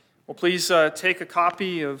Well, please take a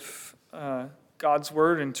copy of God's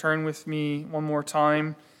Word and turn with me one more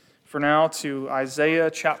time for now to Isaiah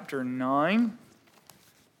chapter 9.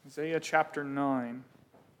 Isaiah chapter 9.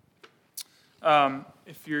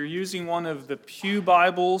 If you're using one of the Pew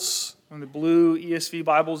Bibles, one of the blue ESV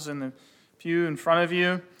Bibles in the pew in front of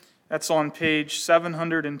you, that's on page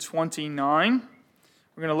 729.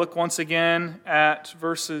 We're going to look once again at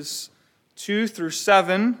verses 2 through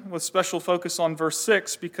 7 with special focus on verse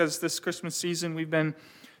 6 because this Christmas season we've been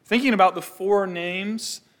thinking about the four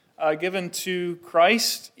names given to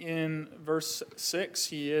Christ in verse 6.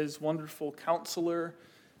 He is Wonderful Counselor,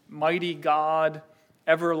 Mighty God,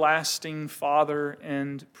 Everlasting Father,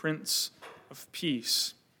 and Prince of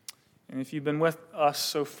Peace. And if you've been with us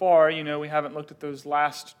so far, you know we haven't looked at those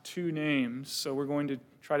last two names, so we're going to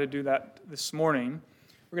try to do that this morning.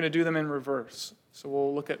 We're going to do them in reverse. So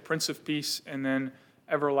we'll look at Prince of Peace and then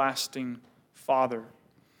Everlasting Father.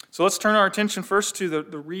 So let's turn our attention first to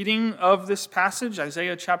the reading of this passage,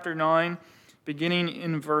 Isaiah chapter 9, beginning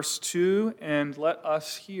in verse 2, and let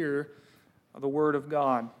us hear the word of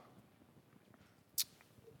God.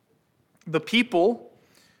 The people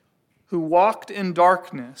who walked in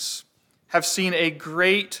darkness have seen a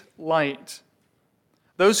great light.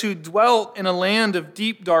 Those who dwelt in a land of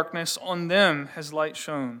deep darkness, on them has light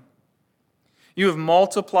shone. You have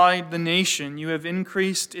multiplied the nation. You have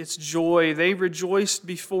increased its joy. They rejoiced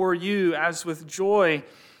before you as with joy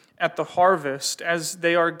at the harvest, as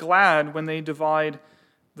they are glad when they divide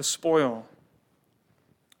the spoil.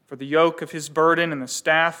 For the yoke of his burden and the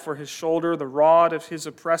staff for his shoulder, the rod of his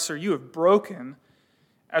oppressor, you have broken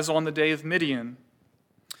as on the day of Midian.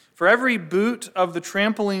 For every boot of the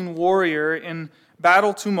trampling warrior in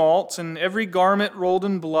battle tumults and every garment rolled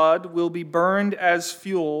in blood will be burned as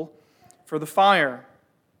fuel for the fire.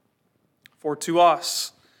 For to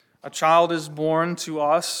us a child is born, to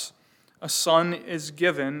us a son is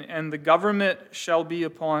given, and the government shall be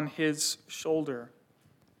upon his shoulder.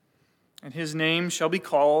 And his name shall be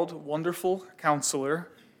called Wonderful Counselor,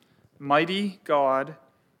 Mighty God,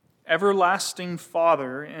 Everlasting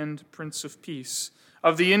Father, and Prince of Peace.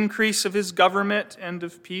 Of the increase of his government and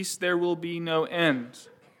of peace there will be no end.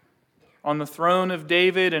 On the throne of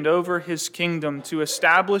David and over his kingdom, to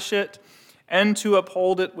establish it and to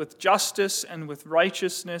uphold it with justice and with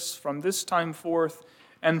righteousness from this time forth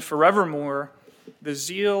and forevermore. The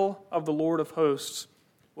zeal of the Lord of hosts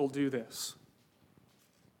will do this.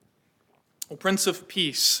 Well, Prince of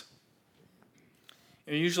Peace.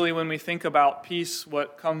 Usually when we think about peace,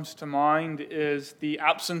 what comes to mind is the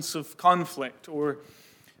absence of conflict or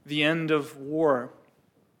the end of war.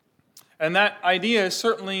 And that idea is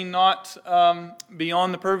certainly not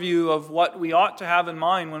beyond the purview of what we ought to have in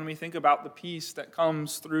mind when we think about the peace that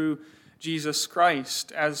comes through Jesus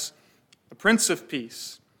Christ as the Prince of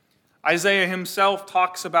Peace. Isaiah himself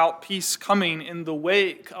talks about peace coming in the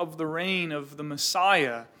wake of the reign of the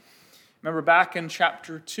Messiah. Remember back in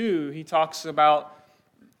chapter 2, he talks about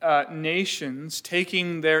nations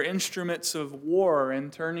taking their instruments of war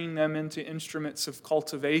and turning them into instruments of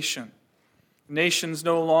cultivation. Nations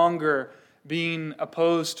no longer being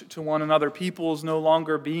opposed to one another. Peoples no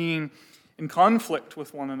longer being in conflict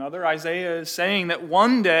with one another. Isaiah is saying that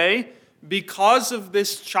one day, because of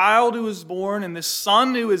this child who is born and this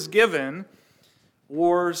son who is given,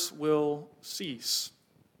 wars will cease.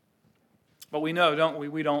 But we know, don't we?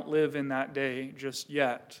 We don't live in that day just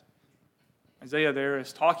yet. Isaiah there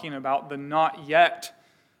is talking about the not yet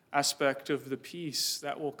aspect of the peace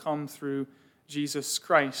that will come through Jesus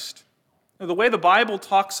Christ. Now, the way the Bible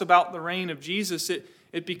talks about the reign of Jesus,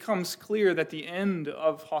 it becomes clear that the end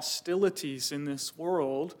of hostilities in this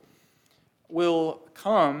world will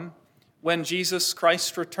come when Jesus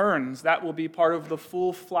Christ returns. That will be part of the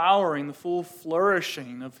full flowering, the full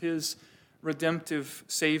flourishing of his redemptive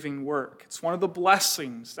saving work. It's one of the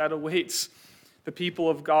blessings that awaits the people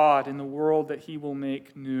of God in the world that he will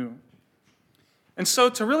make new. And so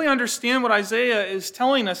to really understand what Isaiah is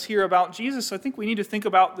telling us here about Jesus, I think we need to think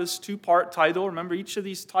about this two-part title. Remember, each of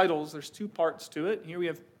these titles, there's two parts to it. Here we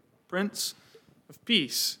have Prince of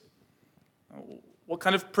Peace. What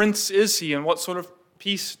kind of prince is he, and what sort of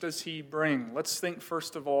peace does he bring? Let's think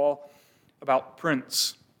first of all about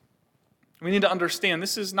prince. We need to understand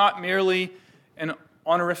this is not merely an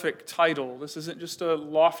honorific title. This isn't just a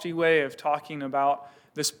lofty way of talking about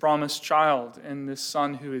this promised child and this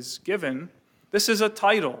son who is given. This is a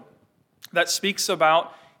title that speaks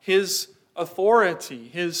about his authority,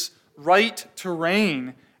 his right to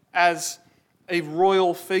reign as a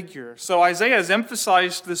royal figure. So Isaiah has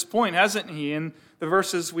emphasized this point, hasn't he, in the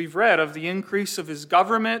verses we've read of the increase of his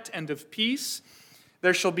government and of peace.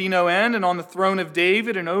 there shall be no end, and on the throne of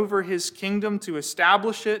David and over his kingdom to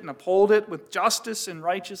establish it and uphold it with justice and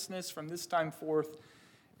righteousness from this time forth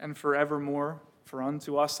and forevermore. For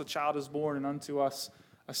unto us a child is born, and unto us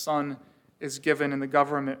a son is given, and the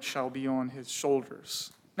government shall be on his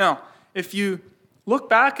shoulders. Now, if you look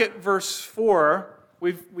back at verse 4,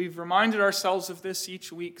 we've reminded ourselves of this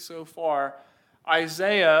each week so far.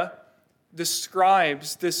 Isaiah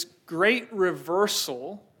describes this great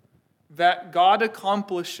reversal that God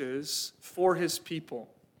accomplishes for his people.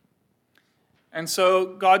 And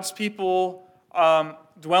so God's people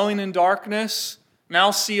dwelling in darkness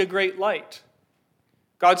now see a great light.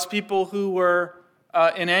 God's people who were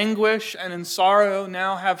in anguish and in sorrow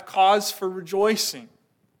now have cause for rejoicing.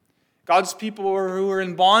 God's people who are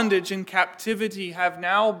in bondage and captivity have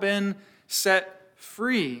now been set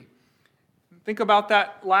free. Think about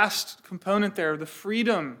that last component there, the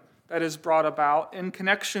freedom that is brought about in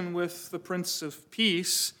connection with the Prince of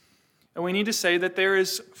Peace. And we need to say that there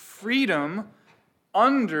is freedom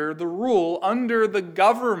under the rule, under the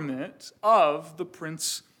government of the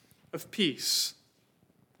Prince of Peace.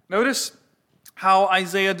 Notice how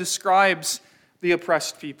Isaiah describes the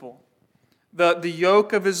oppressed people. The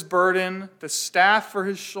yoke of his burden, the staff for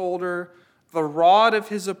his shoulder, the rod of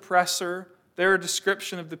his oppressor. Their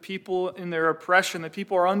description of the people in their oppression. The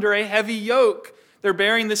people are under a heavy yoke. They're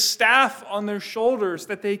bearing the staff on their shoulders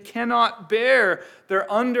that they cannot bear.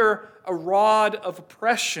 They're under a rod of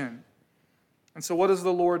oppression. And so what does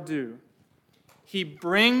the Lord do? He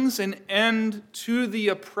brings an end to the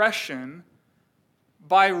oppression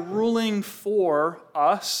by ruling for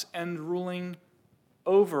us and ruling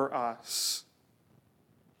over us.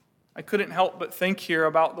 I couldn't help but think here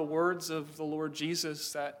about the words of the Lord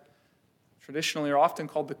Jesus that traditionally are often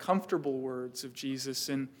called the comfortable words of Jesus.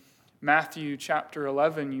 In Matthew chapter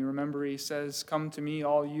 11, you remember he says, "Come to me,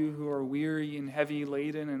 all you who are weary and heavy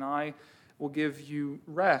laden, and I will give you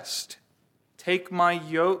rest. Take my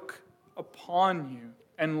yoke upon you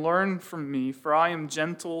and learn from me, for I am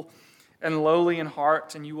gentle and lowly in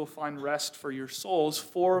heart, and you will find rest for your souls.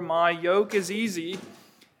 For my yoke is easy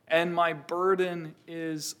and my burden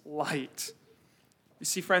is light." You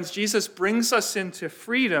see, friends, Jesus brings us into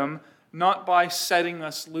freedom not by setting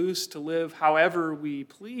us loose to live however we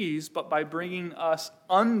please, but by bringing us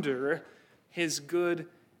under his good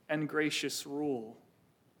and gracious rule.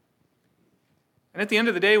 And at the end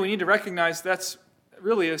of the day, we need to recognize that's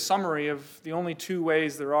really a summary of the only two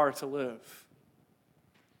ways there are to live.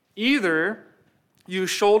 Either you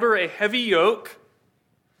shoulder a heavy yoke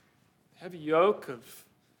of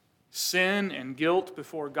sin and guilt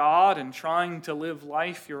before God and trying to live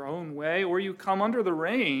life your own way, or you come under the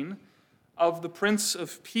reign of the Prince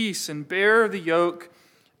of Peace and bear the yoke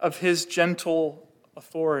of his gentle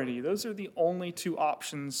authority. Those are the only two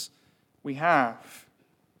options we have.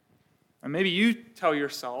 And maybe you tell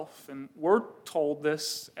yourself, and we're told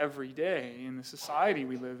this every day in the society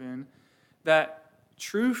we live in, that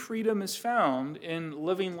true freedom is found in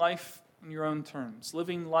living life on your own terms,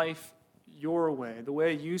 living life your way, the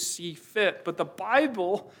way you see fit. But the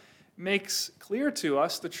Bible makes clear to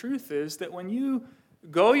us the truth is that when you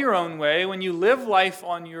go your own way, when you live life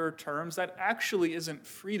on your terms, that actually isn't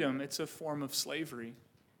freedom. It's a form of slavery.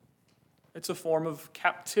 It's a form of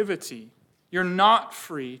captivity. You're not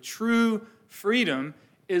free. True freedom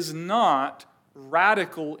is not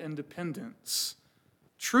radical independence.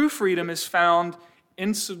 True freedom is found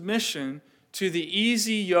in submission to the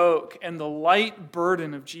easy yoke and the light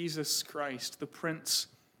burden of Jesus Christ, the Prince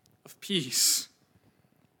of Peace.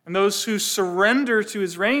 And those who surrender to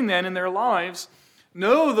his reign then in their lives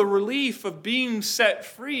know the relief of being set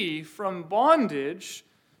free from bondage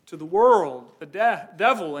to the world, the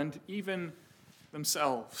devil, and even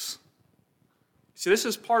themselves. See, this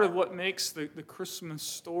is part of what makes the Christmas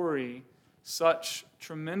story such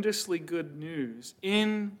tremendously good news.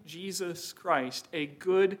 In Jesus Christ, a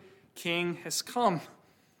good King has come.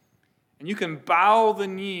 And you can bow the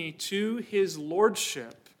knee to his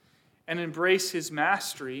lordship and embrace his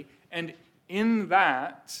mastery, and in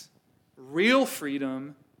that, real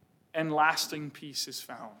freedom and lasting peace is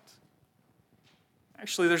found.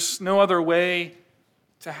 Actually, there's no other way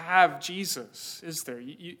to have Jesus, is there?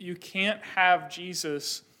 You can't have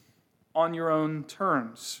Jesus on your own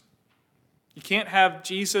terms. You can't have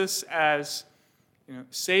Jesus as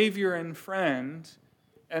Savior and friend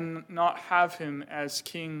and not have him as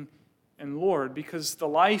King and Lord, because the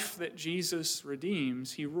life that Jesus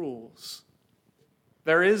redeems, he rules.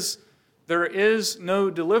 There is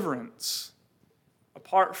no deliverance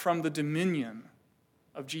apart from the dominion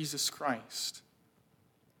of Jesus Christ.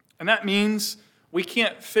 And that means we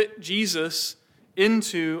can't fit Jesus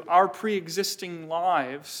into our pre-existing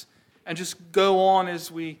lives and just go on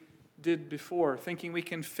as we did before, thinking we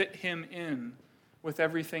can fit him in with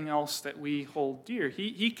everything else that we hold dear.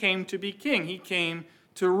 He came to be king. He came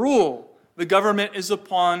to rule. The government is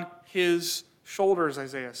upon his shoulders,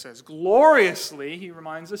 Isaiah says. Gloriously, he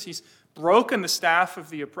reminds us, he's broken the staff of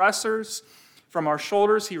the oppressors from our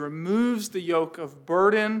shoulders. He removes the yoke of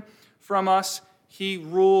burden from us. He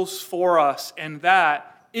rules for us, and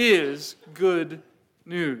that is good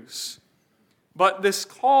news. But this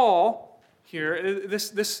call here,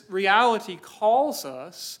 this reality calls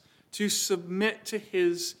us to submit to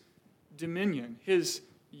his dominion. His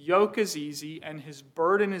yoke is easy and his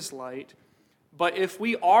burden is light. But if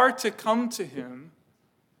we are to come to him,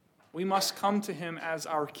 we must come to him as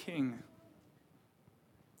our king.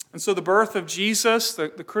 And so the birth of Jesus, the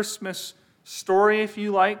Christmas story, if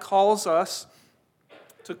you like, calls us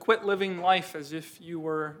to quit living life as if you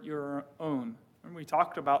were your own. And we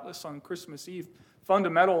talked about this on Christmas Eve.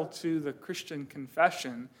 Fundamental to the Christian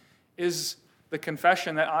confession is the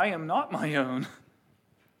confession that I am not my own.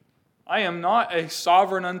 I am not a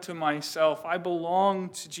sovereign unto myself. I belong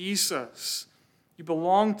to Jesus. You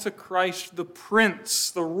belong to Christ, the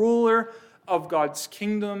Prince, the ruler of God's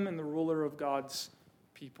kingdom and the ruler of God's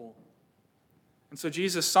people. And so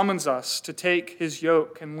Jesus summons us to take his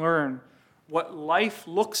yoke and learn what life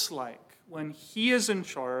looks like when he is in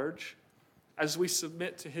charge as we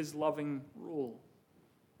submit to his loving rule.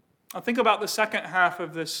 Now think about the second half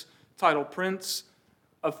of this title, Prince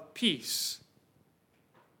of Peace.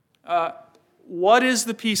 What is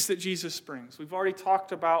the peace that Jesus brings? We've already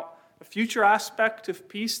talked about a future aspect of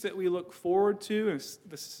peace that we look forward to, is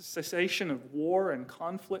the cessation of war and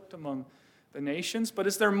conflict among the nations. But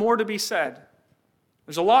is there more to be said?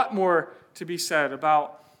 There's a lot more to be said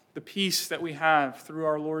about the peace that we have through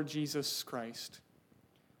our Lord Jesus Christ.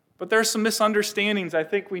 But there are some misunderstandings I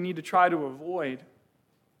think we need to try to avoid.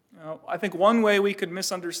 I think one way we could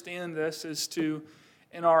misunderstand this is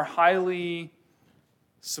in our highly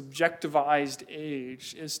subjectivized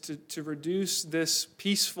age, is to reduce this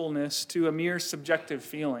peacefulness to a mere subjective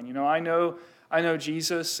feeling. I know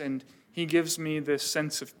Jesus, and he gives me this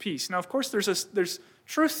sense of peace. Now, of course, there's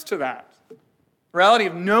truth to that. The reality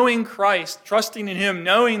of knowing Christ, trusting in him,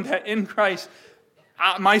 knowing that in Christ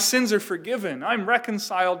my sins are forgiven, I'm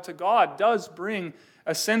reconciled to God, does bring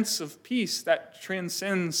a sense of peace that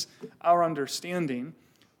transcends our understanding.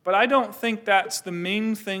 But I don't think that's the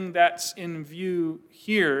main thing that's in view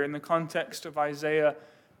here in the context of Isaiah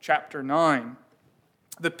chapter 9.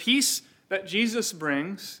 The peace that Jesus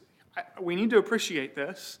brings, we need to appreciate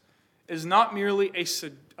this, is not merely a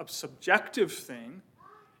subjective thing.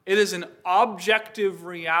 It is an objective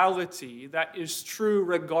reality that is true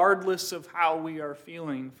regardless of how we are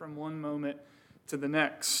feeling from one moment to the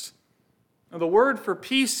next. Now, the word for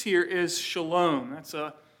peace here is shalom. That's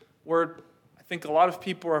a word I think a lot of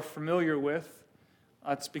people are familiar with.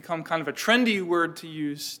 It's become kind of a trendy word to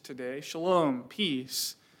use today. Shalom,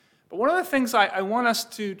 peace. But one of the things I want us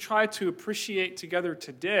to try to appreciate together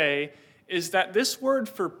today is that this word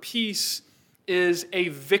for peace is a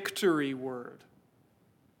victory word.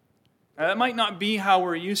 Now, that might not be how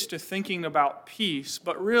we're used to thinking about peace,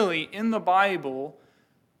 but really, in the Bible,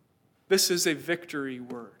 this is a victory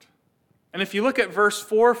word. And if you look at verse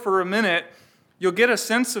 4 for a minute, you'll get a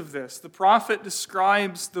sense of this. The prophet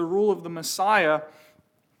describes the rule of the Messiah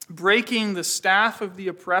breaking the staff of the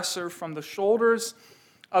oppressor from the shoulders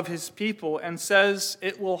of his people and says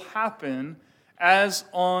it will happen as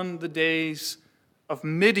on the days of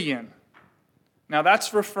Midian. Now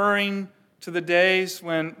that's referring to the days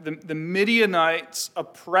when the Midianites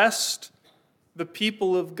oppressed the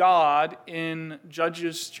people of God in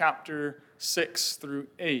Judges chapter 6 through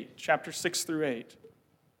 8.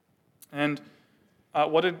 And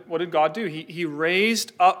what did God do? He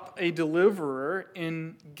raised up a deliverer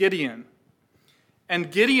in Gideon.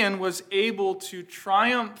 And Gideon was able to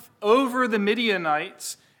triumph over the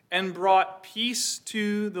Midianites and brought peace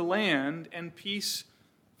to the land and peace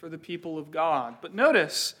for the people of God. But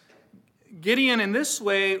notice, Gideon in this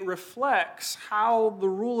way reflects how the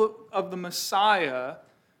rule of the Messiah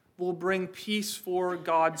will bring peace for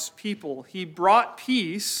God's people. He brought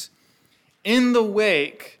peace in the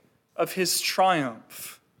wake of his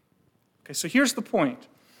triumph. Okay, so here's the point.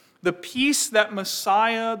 The peace that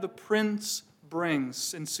Messiah, the Prince,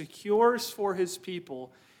 brings and secures for his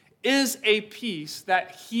people is a peace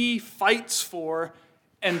that he fights for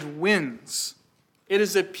and wins. It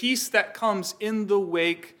is a peace that comes in the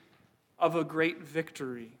wake of a great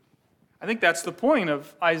victory. I think that's the point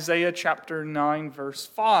of Isaiah chapter 9, verse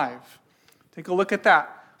 5. Take a look at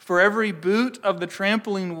that. For every boot of the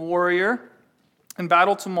trampling warrior and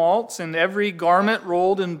battle tumults, and every garment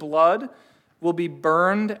rolled in blood will be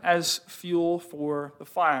burned as fuel for the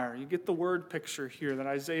fire. You get the word picture here that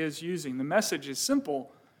Isaiah is using. The message is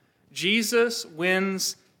simple. Jesus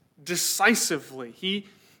wins decisively.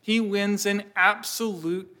 He wins an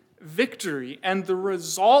absolute victory. And the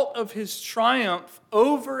result of his triumph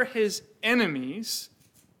over his enemies,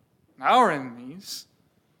 our enemies,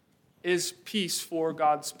 is peace for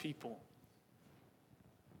God's people.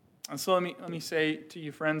 And so let me say to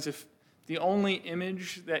you, friends, if the only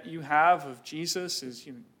image that you have of Jesus is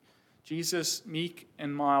Jesus meek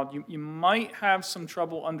and mild, you might have some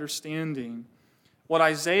trouble understanding what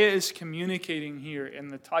Isaiah is communicating here in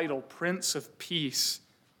the title, Prince of Peace.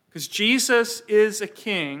 Because Jesus is a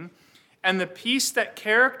king, and the peace that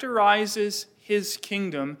characterizes his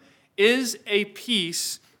kingdom is a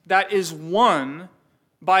peace that is won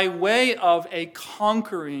by way of a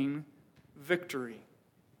conquering victory.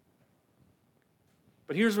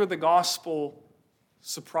 But here's where the gospel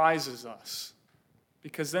surprises us.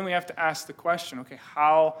 Because then we have to ask the question, okay,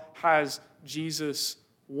 how has Jesus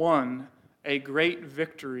won a great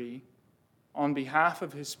victory on behalf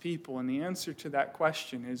of his people? And the answer to that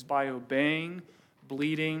question is by obeying,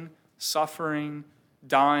 bleeding, suffering,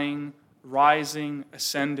 dying, rising,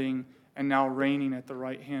 ascending, and now reigning at the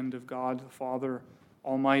right hand of God the Father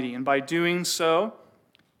Almighty. And by doing so,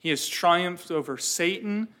 he has triumphed over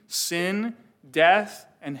Satan, sin, death,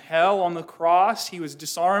 and hell on the cross. He was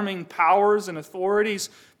disarming powers and authorities,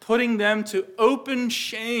 putting them to open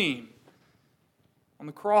shame on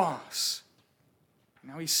the cross.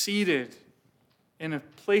 Now he's seated in a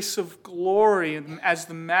place of glory and as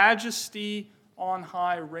the majesty on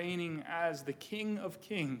high, reigning as the King of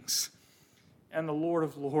Kings and the Lord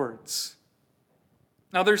of Lords.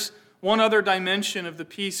 Now there's one other dimension of the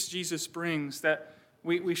peace Jesus brings that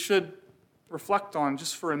we should reflect on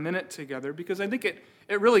just for a minute together, because I think it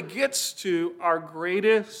really gets to our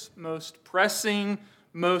greatest, most pressing,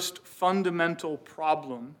 most fundamental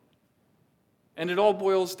problem. And it all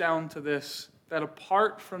boils down to this, that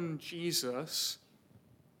apart from Jesus,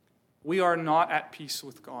 we are not at peace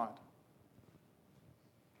with God.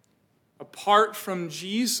 Apart from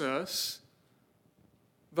Jesus,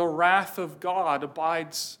 the wrath of God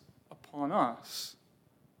abides upon us.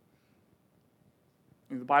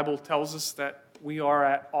 The Bible tells us that we are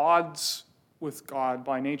at odds with God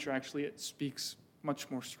by nature. Actually, it speaks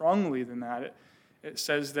much more strongly than that. It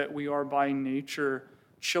says that we are by nature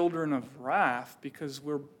children of wrath because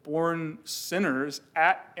we're born sinners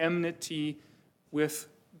at enmity with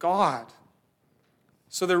God.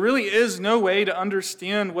 So there really is no way to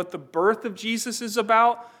understand what the birth of Jesus is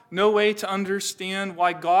about, no way to understand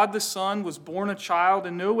why God the Son was born a child,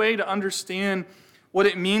 and no way to understand what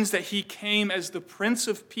it means that he came as the Prince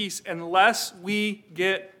of Peace unless we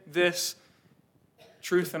get this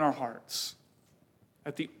truth in our hearts.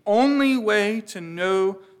 That the only way to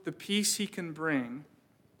know the peace he can bring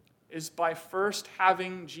is by first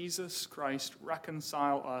having Jesus Christ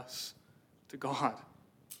reconcile us to God.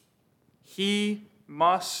 He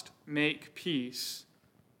must make peace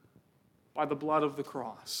by the blood of the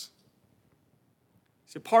cross.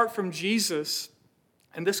 See, apart from Jesus,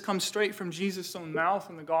 and this comes straight from Jesus' own mouth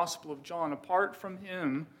in the Gospel of John, apart from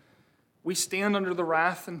him, we stand under the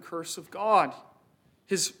wrath and curse of God.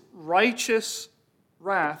 His righteous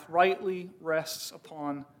wrath rightly rests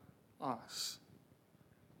upon us.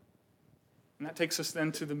 And that takes us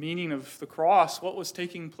then to the meaning of the cross. What was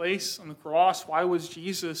taking place on the cross? Why was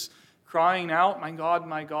Jesus crying out, my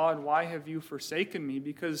God, why have you forsaken me?"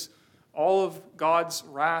 Because all of God's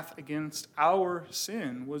wrath against our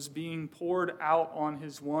sin was being poured out on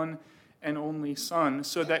his one and only Son,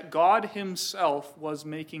 so that God himself was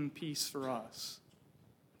making peace for us,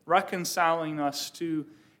 reconciling us to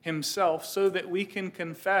himself so that we can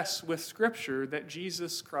confess with Scripture that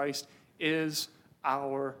Jesus Christ is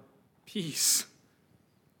our peace.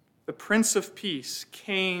 The Prince of Peace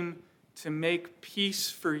came to make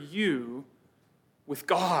peace for you with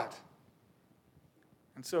God.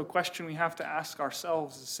 And so a question we have to ask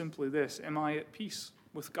ourselves is simply this: am I at peace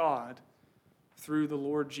with God through the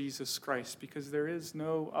Lord Jesus Christ? Because there is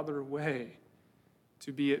no other way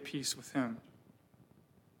to be at peace with him.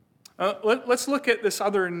 Let's look at this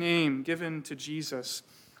other name given to Jesus,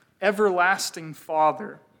 Everlasting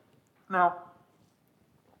Father. Now,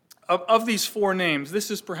 of these four names,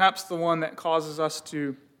 this is perhaps the one that causes us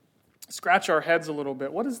to scratch our heads a little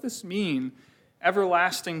bit. What does this mean?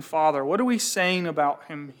 Everlasting Father. What are we saying about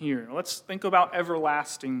him here? Let's think about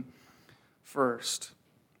everlasting first.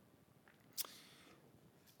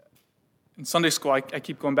 In Sunday school, I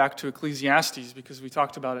keep going back to Ecclesiastes because we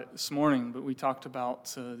talked about it this morning, but we talked about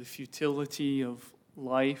the futility of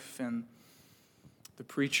life, and the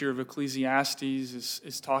preacher of Ecclesiastes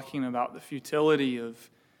is talking about the futility of,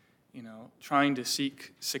 trying to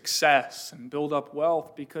seek success and build up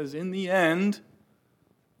wealth, because in the end,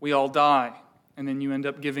 we all die, and then you end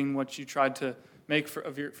up giving what you tried to make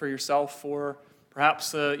for yourself for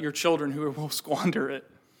perhaps your children who will squander it.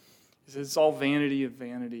 It's all vanity of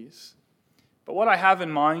vanities. But what I have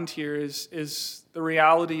in mind here is the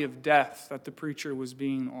reality of death that the preacher was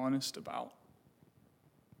being honest about.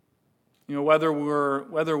 Whether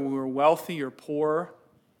we're wealthy or poor,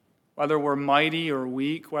 whether we're mighty or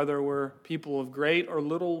weak, whether we're people of great or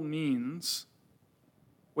little means,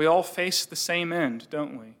 we all face the same end,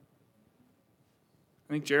 don't we? I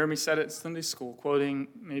think Jeremy said it in Sunday school, quoting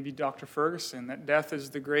maybe Dr. Ferguson, that death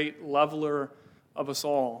is the great leveler of us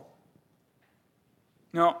all.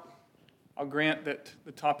 Now, I'll grant that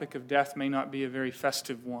the topic of death may not be a very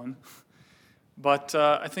festive one, but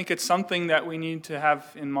I think it's something that we need to have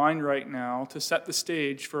in mind right now to set the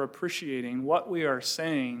stage for appreciating what we are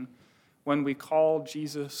saying when we call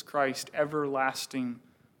Jesus Christ everlasting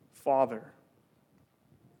Father.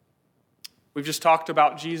 We've just talked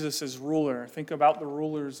about Jesus as ruler. Think about the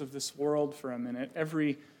rulers of this world for a minute.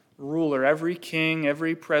 Every ruler, every king,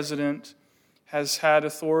 every president has had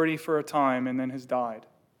authority for a time and then has died.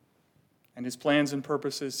 And his plans and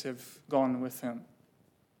purposes have gone with him.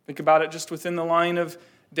 Think about it just within the line of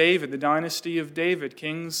David, the dynasty of David.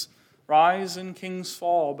 Kings rise and kings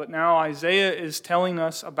fall. But now Isaiah is telling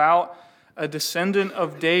us about a descendant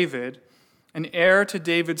of David, an heir to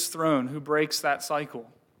David's throne, who breaks that cycle.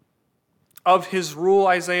 Of his rule,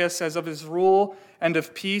 Isaiah says, of his rule and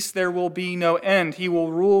of peace there will be no end. He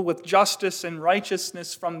will rule with justice and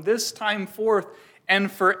righteousness from this time forth and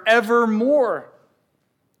forevermore.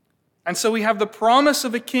 And so we have the promise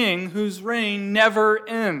of a king whose reign never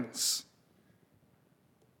ends.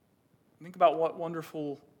 Think about what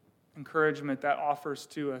wonderful encouragement that offers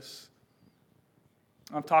to us.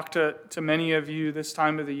 I've talked to many of you this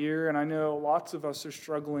time of the year, and I know lots of us are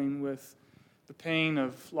struggling with the pain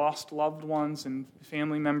of lost loved ones and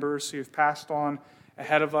family members who have passed on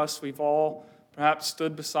ahead of us. We've all perhaps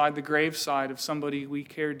stood beside the graveside of somebody we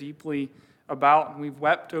care deeply about, and we've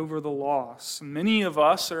wept over the loss. Many of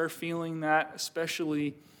us are feeling that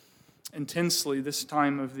especially intensely this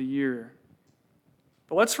time of the year.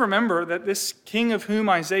 But let's remember that this king of whom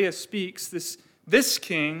Isaiah speaks, this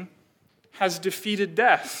king has defeated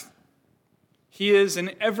death. He is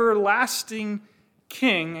an everlasting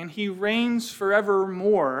king, and he reigns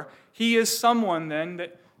forevermore. He is someone then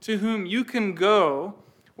to whom you can go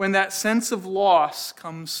when that sense of loss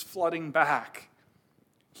comes flooding back.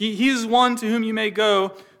 He is one to whom you may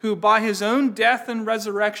go who by his own death and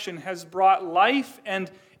resurrection has brought life and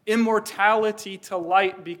immortality to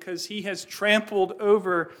light because he has trampled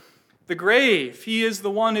over the grave. He is the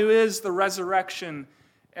one who is the resurrection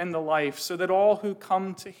and the life, so that all who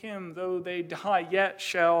come to him, though they die, yet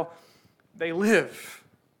shall they live.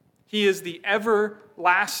 He is the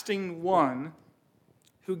everlasting one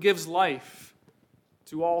who gives life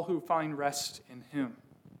to all who find rest in him.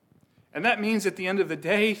 And that means at the end of the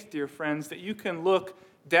day, dear friends, that you can look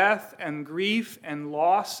death and grief and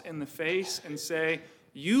loss in the face and say,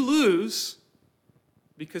 you lose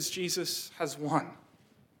because Jesus has won.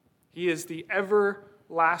 He is the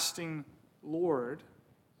everlasting Lord.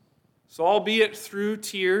 So albeit through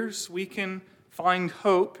tears, we can find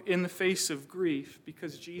hope in the face of grief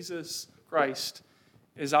because Jesus Christ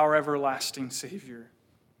is our everlasting Savior.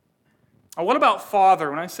 Now, what about Father?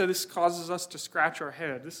 When I say this causes us to scratch our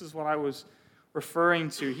head, this is what I was referring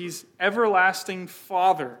to. He's everlasting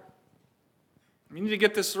Father. We need to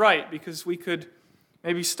get this right because we could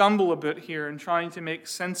maybe stumble a bit here in trying to make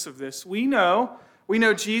sense of this. We know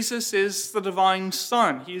Jesus is the divine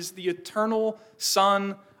Son. He is the eternal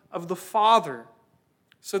Son of the Father.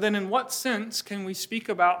 So then in what sense can we speak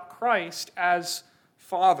about Christ as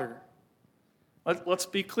Father? Let's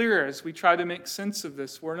be clear as we try to make sense of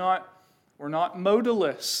this. We're not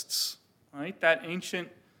modalists, right? That ancient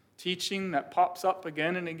teaching that pops up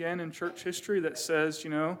again and again in church history that says,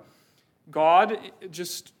 God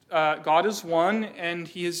is one, and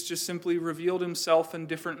he has just simply revealed himself in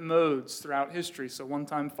different modes throughout history. So one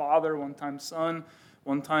time Father, one time Son,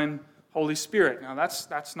 one time Holy Spirit. Now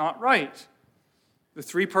that's not right. The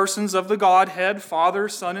three persons of the Godhead, Father,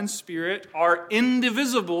 Son, and Spirit, are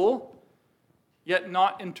indivisible, yet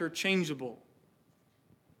not interchangeable.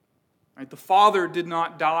 Right? The Father did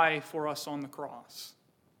not die for us on the cross.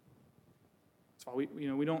 That's why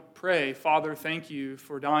we don't pray, Father, thank you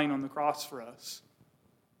for dying on the cross for us.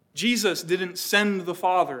 Jesus didn't send the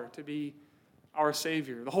Father to be our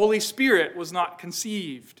Savior. The Holy Spirit was not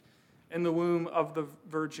conceived in the womb of the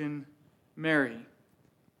Virgin Mary.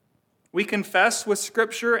 We confess with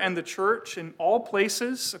Scripture and the church in all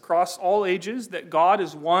places across all ages that God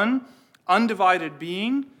is one undivided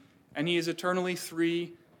being, and he is eternally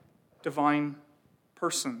three divine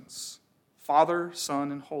persons: Father,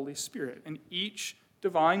 Son, and Holy Spirit. And each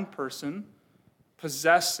divine person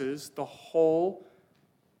possesses the whole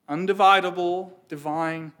undividable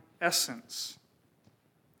divine essence.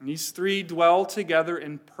 And these three dwell together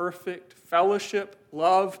in perfect fellowship,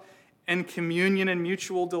 love, and communion and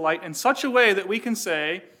mutual delight in such a way that we can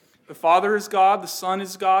say the Father is God, the Son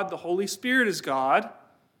is God, the Holy Spirit is God,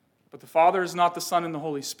 but the Father is not the Son and the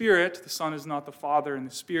Holy Spirit, the Son is not the Father and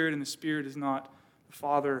the Spirit is not the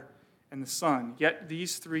Father and the Son. Yet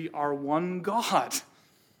these three are one God,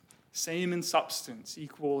 same in substance,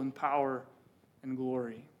 equal in power and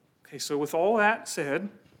glory. Okay, so with all that said,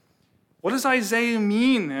 what does Isaiah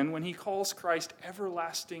mean then when he calls Christ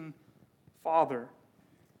everlasting Father?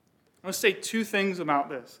 I'm going to say two things about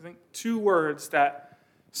this. I think two words that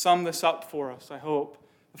sum this up for us, I hope.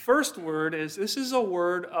 The first word is, this is a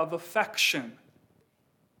word of affection.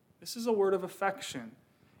 This is a word of affection.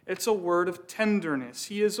 It's a word of tenderness.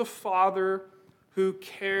 He is a father who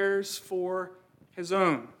cares for his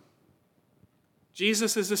own.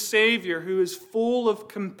 Jesus is a Savior who is full of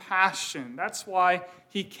compassion. That's why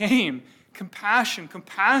he came. Compassion.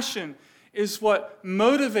 Compassion is what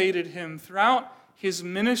motivated him throughout his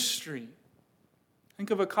ministry.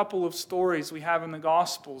 Think of a couple of stories we have in the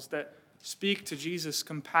Gospels that speak to Jesus'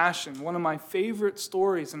 compassion. One of my favorite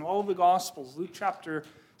stories in all of the Gospels, Luke chapter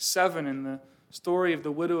 7, in the story of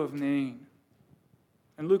the widow of Nain.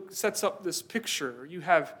 And Luke sets up this picture. You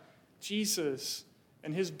have Jesus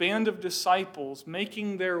and his band of disciples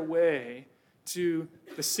making their way to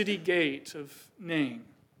the city gate of Nain.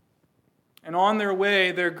 And on their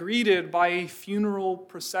way, they're greeted by a funeral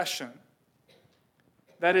procession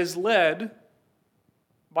that is led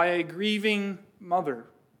by a grieving mother.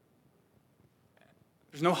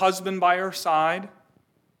 There's no husband by her side.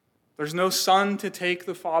 There's no son to take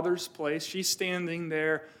the father's place. She's standing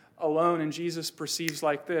there alone, and Jesus perceives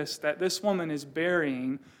like this, that this woman is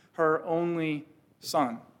burying her only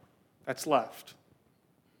son that's left.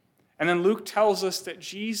 And then Luke tells us that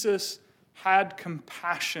Jesus had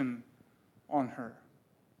compassion on her.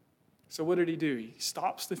 So what did he do? He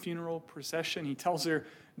stops the funeral procession. He tells her,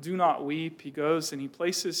 "Do not weep." He goes and he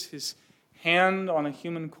places his hand on a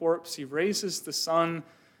human corpse. He raises the son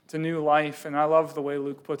to new life. And I love the way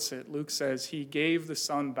Luke puts it. Luke says he gave the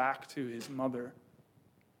son back to his mother.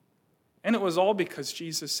 And it was all because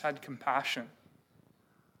Jesus had compassion.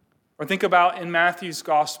 Or think about in Matthew's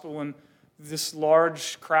gospel when this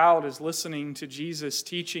large crowd is listening to Jesus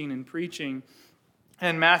teaching and preaching.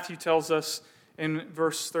 And Matthew tells us in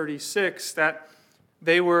verse 36 that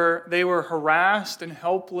they were harassed and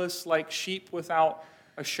helpless like sheep without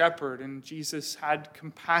a shepherd, and Jesus had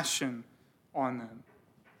compassion on them.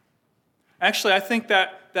 Actually, I think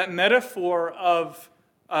that metaphor of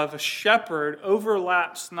a shepherd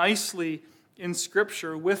overlaps nicely in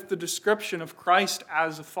Scripture with the description of Christ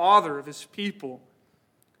as a father of his people.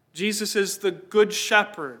 Jesus is the good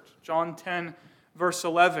shepherd. John 10, verse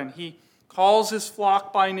 11. He calls his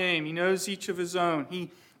flock by name. He knows each of his own.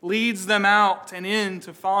 He leads them out and in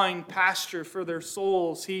to find pasture for their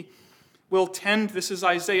souls. He will tend, this is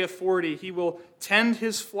Isaiah 40, he will tend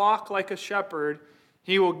his flock like a shepherd.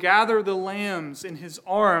 He will gather the lambs in his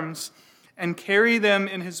arms and carry them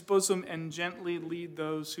in his bosom and gently lead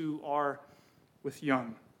those who are with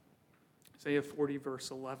young. Isaiah 40,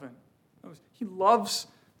 verse 11. He loves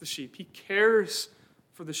the sheep. He cares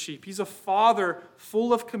for the sheep. He's a father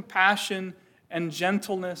full of compassion and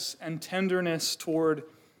gentleness and tenderness toward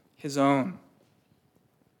his own.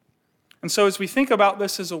 And so as we think about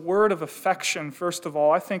this as a word of affection, first of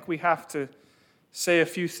all, I think we have to say a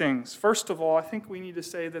few things. First of all, I think we need to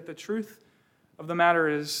say that the truth of the matter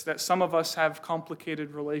is that some of us have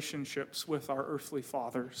complicated relationships with our earthly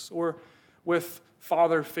fathers or with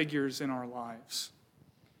father figures in our lives.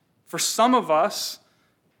 For some of us,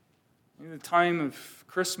 the time of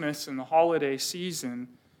Christmas and the holiday season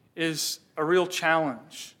is a real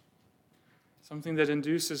challenge. Something that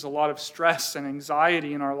induces a lot of stress and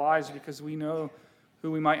anxiety in our lives because we know who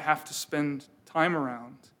we might have to spend time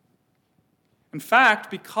around. In fact,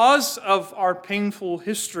 because of our painful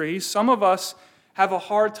history, some of us have a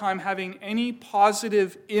hard time having any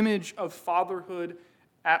positive image of fatherhood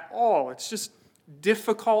at all. It's just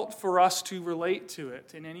difficult for us to relate to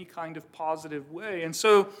it in any kind of positive way. And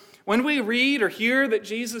so when we read or hear that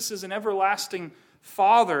Jesus is an everlasting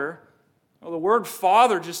Father, well, the word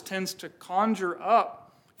Father just tends to conjure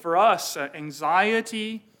up for us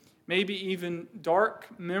anxiety, maybe even dark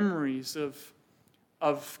memories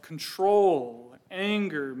of control,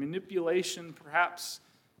 anger, manipulation, perhaps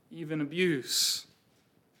even abuse.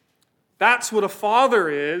 That's what a father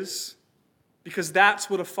is, because that's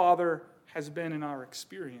what a father has been in our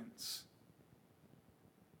experience.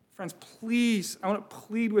 Friends, please, I want to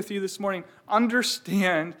plead with you this morning,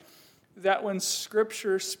 understand that when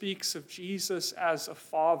Scripture speaks of Jesus as a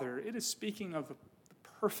father, it is speaking of the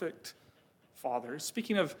perfect father. It's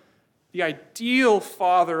speaking of the ideal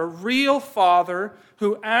father, a real father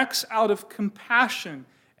who acts out of compassion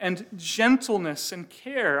and gentleness and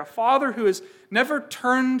care. A father who has never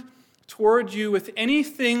turned toward you with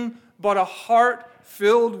anything but a heart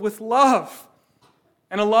filled with love.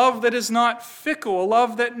 And a love that is not fickle, a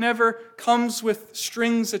love that never comes with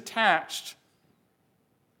strings attached.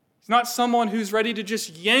 He's not someone who's ready to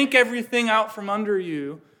just yank everything out from under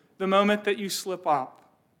you the moment that you slip up.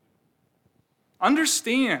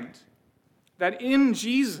 Understand that in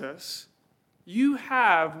Jesus, you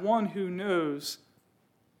have one who knows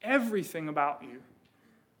everything about you.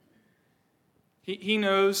 He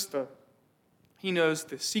knows the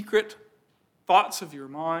secret thoughts of your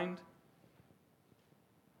mind.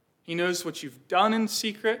 He knows what you've done in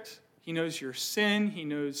secret. He knows your sin. He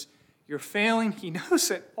knows your failing. He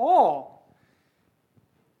knows it all.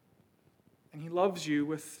 And he loves you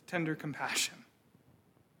with tender compassion.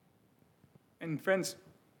 And friends,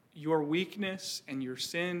 your weakness and your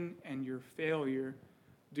sin and your failure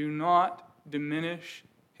do not diminish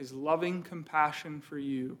his loving compassion for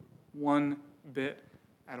you one bit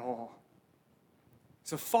at all.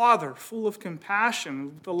 It's a father full of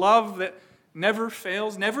compassion, the love that never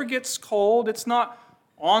fails, never gets cold. It's not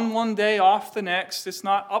on one day, off the next. It's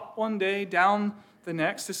not up one day, down the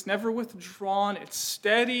next. It's never withdrawn. It's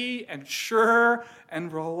steady and sure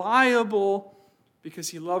and reliable because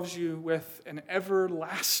he loves you with an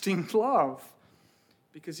everlasting love,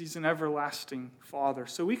 because he's an everlasting Father.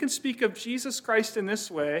 So we can speak of Jesus Christ in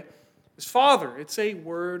this way as Father. It's a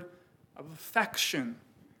word of affection.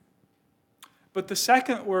 But the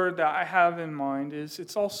second word that I have in mind is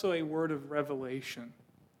it's also a word of revelation.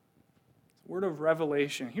 It's a word of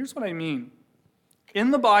revelation. Here's what I mean.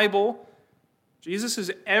 In the Bible, Jesus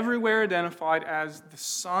is everywhere identified as the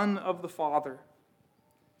Son of the Father.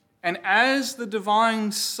 And as the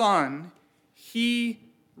divine Son, he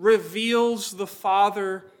reveals the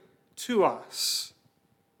Father to us.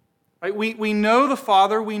 Right? We know the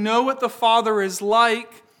Father. We know what the Father is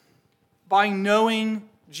like by knowing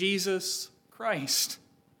Jesus Christ.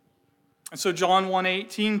 And so John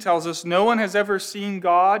 1:18 tells us, no one has ever seen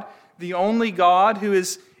God, the only God who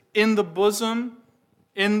is in the bosom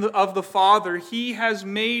of the Father. He has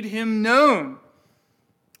made him known.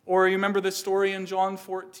 Or you remember the story in John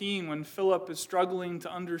 14 when Philip is struggling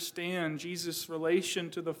to understand Jesus' relation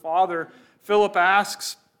to the Father. Philip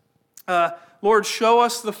asks, Lord, show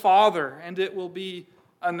us the Father, and it will be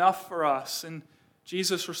enough for us. And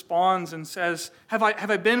Jesus responds and says, Have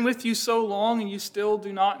I been with you so long and you still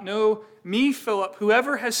do not know me, Philip?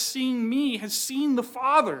 Whoever has seen me has seen the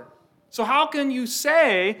Father. So how can you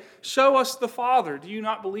say, show us the Father? Do you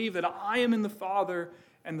not believe that I am in the Father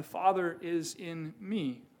and the Father is in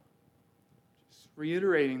me? Just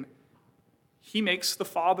reiterating, he makes the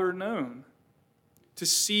Father known. To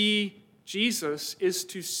see Jesus is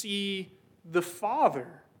to see the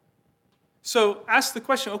Father. So ask the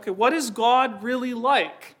question, okay, what is God really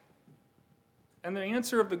like? And the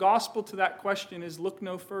answer of the gospel to that question is look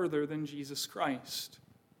no further than Jesus Christ.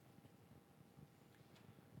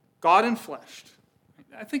 God in flesh.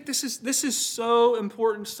 I think this is so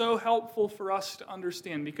important, so helpful for us to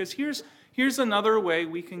understand, because here's another way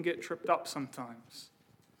we can get tripped up sometimes.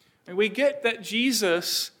 And we get that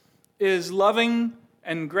Jesus is loving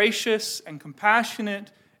and gracious and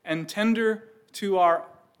compassionate and tender to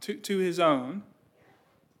his own.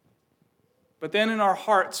 But then in our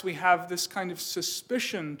hearts we have this kind of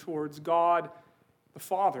suspicion towards God the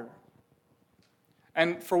Father.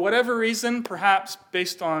 And for whatever reason, perhaps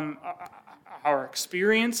based on our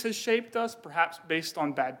experience has shaped us, perhaps based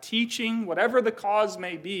on bad teaching, whatever the cause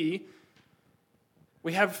may be,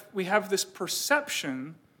 we have this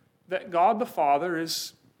perception that God the Father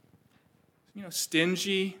is,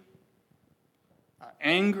 stingy,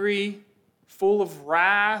 angry, full of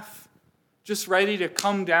wrath, just ready to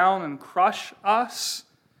come down and crush us.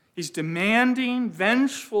 He's demanding,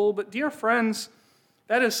 vengeful. But dear friends,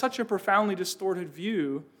 that is such a profoundly distorted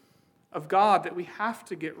view of God that we have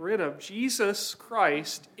to get rid of. Jesus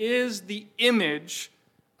Christ is the image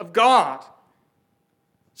of God.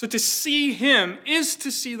 So to see him is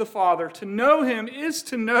to see the Father. To know him is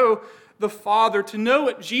to know the Father. To know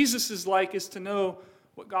what Jesus is like is to know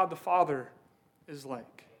what God the Father is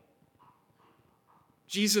like.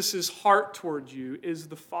 Jesus' heart toward you is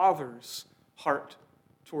the Father's heart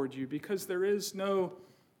toward you, because there is no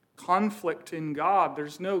conflict in God.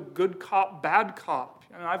 There's no good cop, bad cop.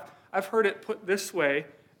 And I've heard it put this way,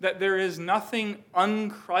 that there is nothing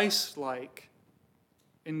un-Christ-like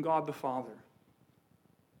in God the Father.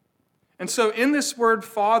 And so in this word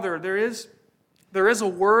Father, there is a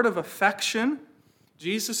word of affection.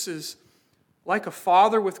 Jesus is like a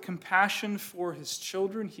father with compassion for his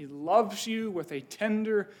children. He loves you with a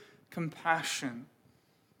tender compassion.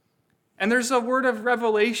 And there's a word of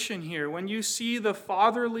revelation here. When you see the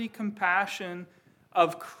fatherly compassion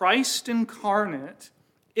of Christ incarnate,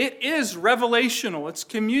 it is revelational. It's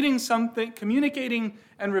communicating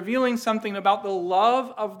and revealing something about the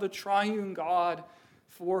love of the triune God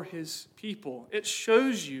for his people. It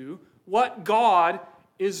shows you what God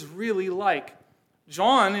is really like.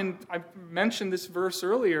 John, and I mentioned this verse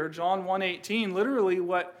earlier, John 1:18, literally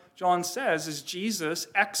what John says is Jesus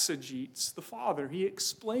exegetes the Father. He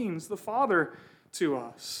explains the Father to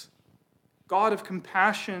us. God of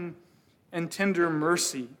compassion and tender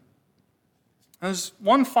mercy. There's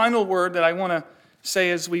one final word that I want to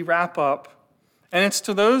say as we wrap up, and it's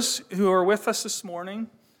to those who are with us this morning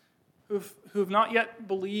who've not yet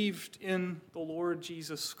believed in the Lord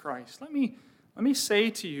Jesus Christ. Let me say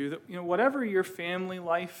to you that whatever your family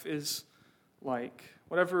life is like,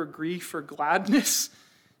 whatever grief or gladness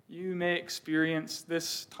you may experience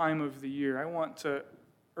this time of the year, I want to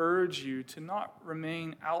urge you to not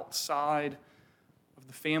remain outside of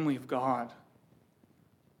the family of God.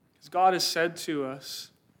 Because God has said to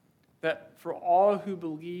us that for all who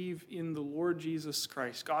believe in the Lord Jesus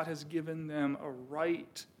Christ, God has given them a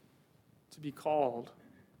right to be called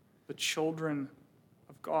the children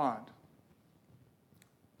of God.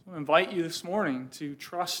 So I invite you this morning to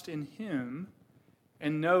trust in him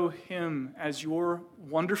and know him as your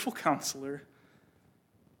wonderful counselor,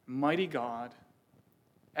 mighty God,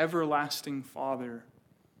 everlasting Father,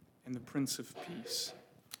 and the Prince of Peace.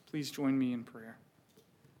 Please join me in prayer.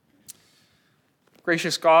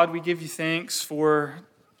 Gracious God, we give you thanks for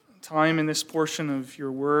time in this portion of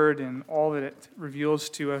your word and all that it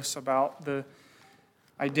reveals to us about the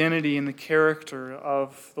identity and the character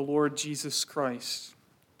of the Lord Jesus Christ.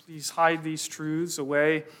 Please hide these truths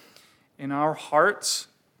away in our hearts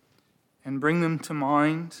and bring them to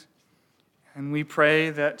mind. And we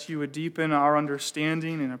pray that you would deepen our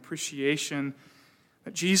understanding and appreciation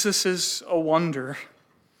that Jesus is a wonder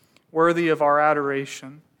worthy of our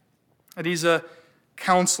adoration, that he's a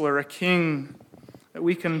counselor, a king that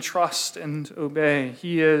we can trust and obey.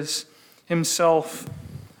 He is himself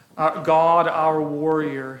God, our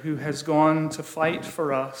warrior, who has gone to fight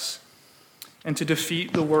for us and to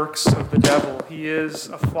defeat the works of the devil. He is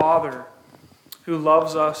a Father who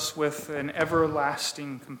loves us with an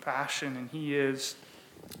everlasting compassion, and he is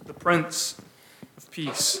the Prince of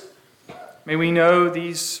Peace. May we know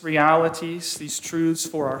these realities, these truths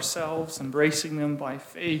for ourselves, embracing them by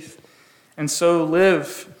faith, and so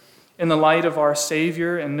live in the light of our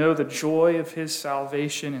Savior and know the joy of his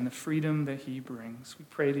salvation and the freedom that he brings. We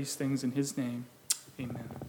pray these things in his name. Amen.